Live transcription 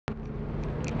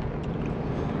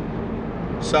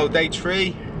So day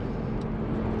 3,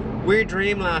 weird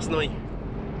dream last night.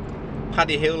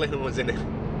 Paddy Houlihan was in it,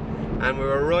 and we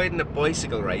were riding a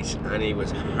bicycle race, and he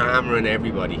was hammering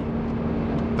everybody.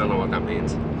 Don't know what that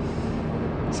means.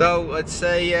 So I'd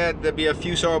say there'll be a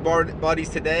few sore bodies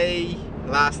today.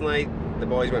 Last night the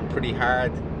boys went pretty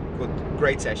hard.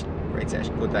 Great session,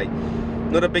 good day.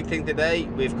 Another big thing today,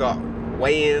 we've got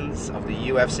weigh-ins of the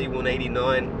UFC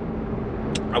 189.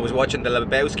 I was watching the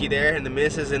Lebowski there, and the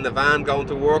missus in the van going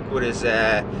to work with his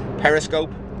periscope,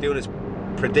 doing his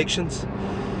predictions.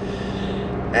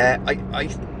 My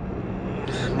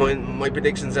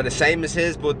predictions are the same as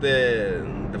his, but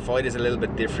the fight is a little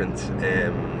bit different.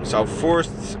 So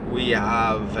first we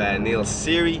have Neil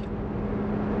Seary.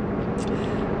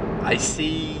 I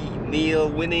see Neil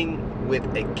winning with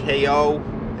a KO,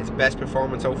 his best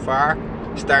performance so far.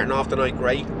 Starting off the night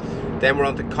great. Then we're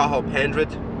on to Cathal Pendred,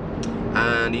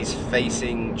 and he's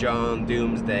facing John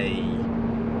Doomsday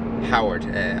Howard.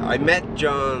 I met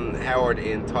John Howard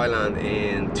in Thailand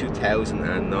in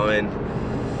 2009.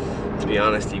 To be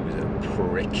honest, he was a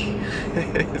prick.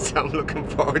 So I'm looking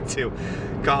forward to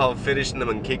Cathal finishing him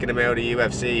and kicking him out of the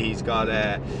UFC. He's got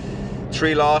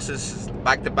 3 losses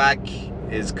back to back.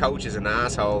 His coach is an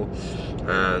asshole,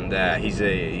 and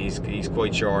he's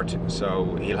quite short,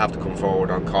 so he'll have to come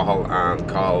forward on Cathal, and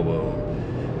Cathal will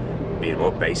beat him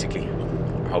up basically.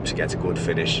 Hopes he gets a good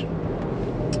finish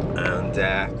and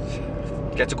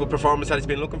gets a good performance that he's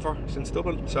been looking for since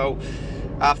Dublin. So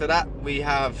after that we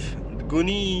have the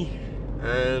Gunny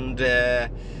and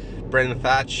Brendan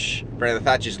Thatch. Brendan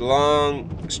Thatch is long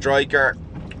striker,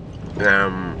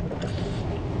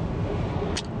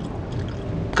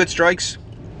 good strikes,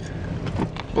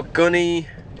 but Gunny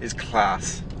is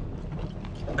class,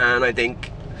 and I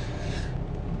think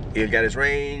he'll get his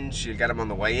range, you'll get him on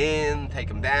the way in, take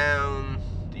him down,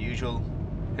 the usual,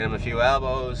 hit him a few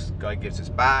elbows, guy gives his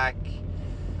back,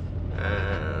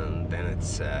 and then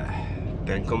it's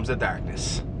then comes the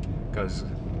darkness, because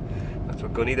that's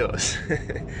what Gunny does.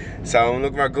 So I'm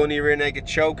looking for a Gunny rear naked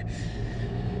choke.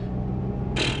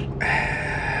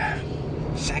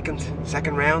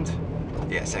 Second round?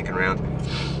 Yeah, second round.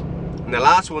 And the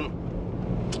last one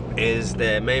is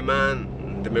the main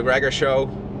man, the McGregor show,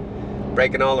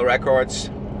 breaking all the records.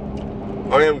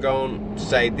 I am going to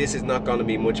say this is not going to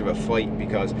be much of a fight,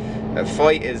 because a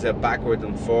fight is a backward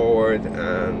and forward,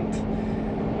 and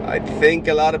I think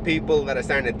a lot of people that are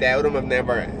starting to doubt him have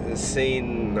never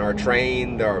seen or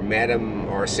trained or met him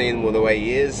or seen him the way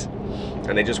he is,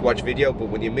 and they just watch video. But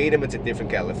when you meet him, it's a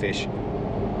different kettle of fish.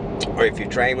 Or if you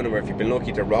train with him, or if you've been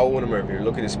lucky to roll with him, or if you're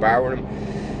lucky to spar with him,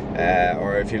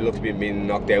 or if you're lucky to be being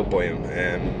knocked out by him.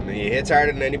 He hits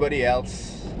harder than anybody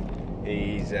else.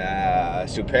 He's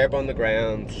superb on the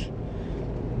ground.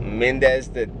 Mendez,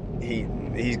 that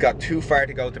he's got too far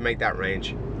to go to make that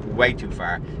range, way too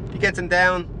far. If he gets him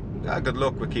down, good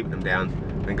luck with keeping him down,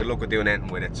 and good luck with doing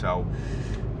anything with it. So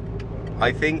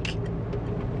I think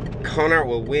Conor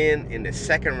will win in the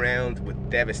second round with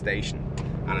devastation,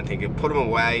 and I think he'll put him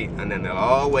away, and then they'll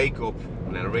all wake up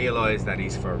and they'll realise that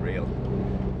he's for real.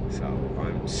 So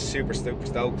I'm super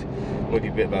stoked. Might be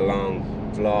a bit of a long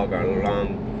vlog or a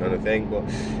long kind of thing, but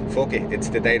fuck it, it's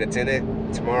the day that's in it.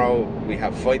 Tomorrow we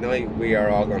have fight night. We are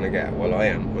all gonna get, well,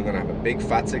 I'm gonna have a big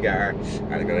fat cigar,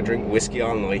 and I'm gonna drink whiskey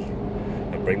all night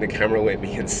and bring the camera with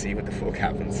me and see what the fuck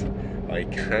happens. I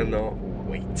cannot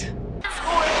wait.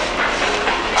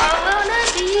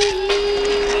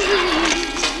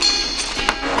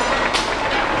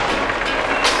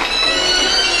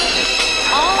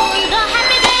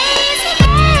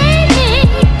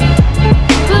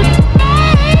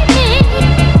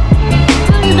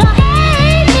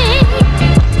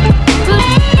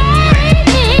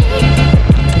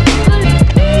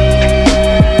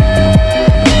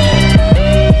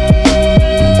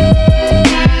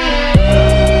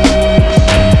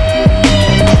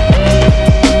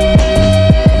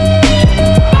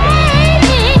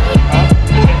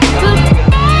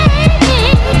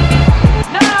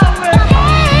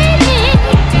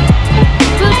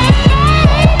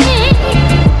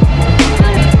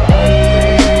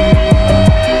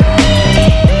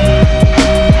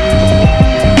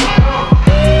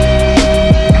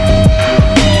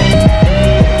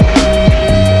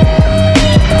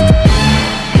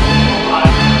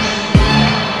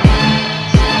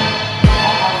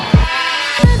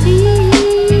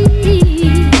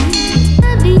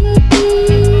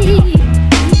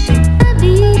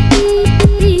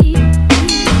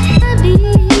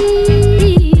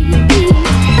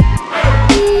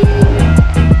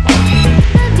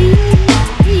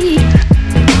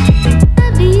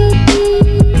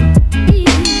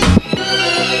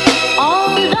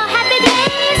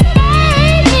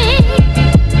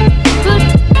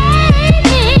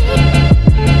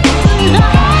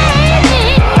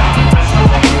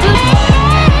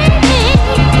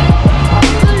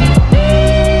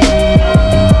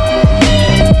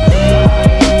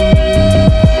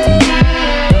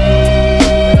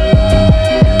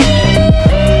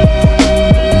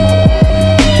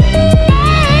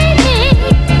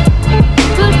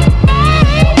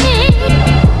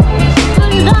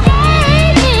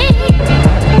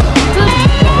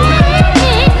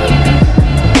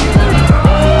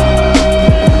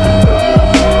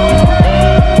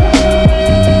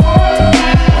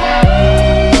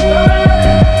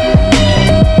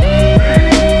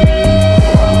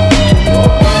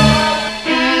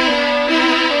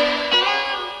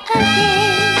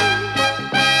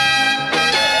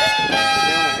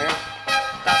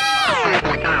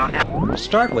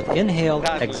 start with inhale,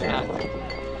 exhale.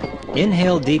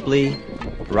 Inhale deeply,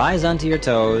 rise onto your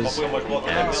toes,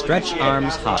 and stretch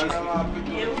arms high.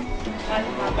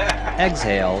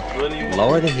 Exhale,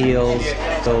 lower the heels,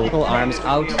 so pull arms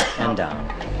out and down.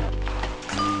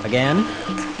 Again,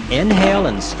 inhale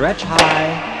and stretch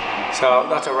high. So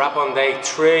that's a wrap on day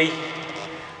 3.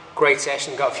 Great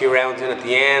session, got a few rounds in at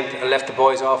the end. I left the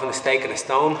boys off on a steak and a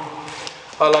stone.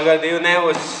 All I gotta do now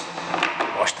is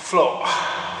wash the floor.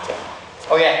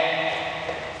 Oh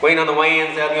yeah, waiting on the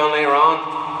weigh-ins, they'll be on later on.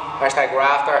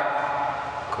 #rafter.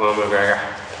 Come on,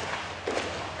 McGregor.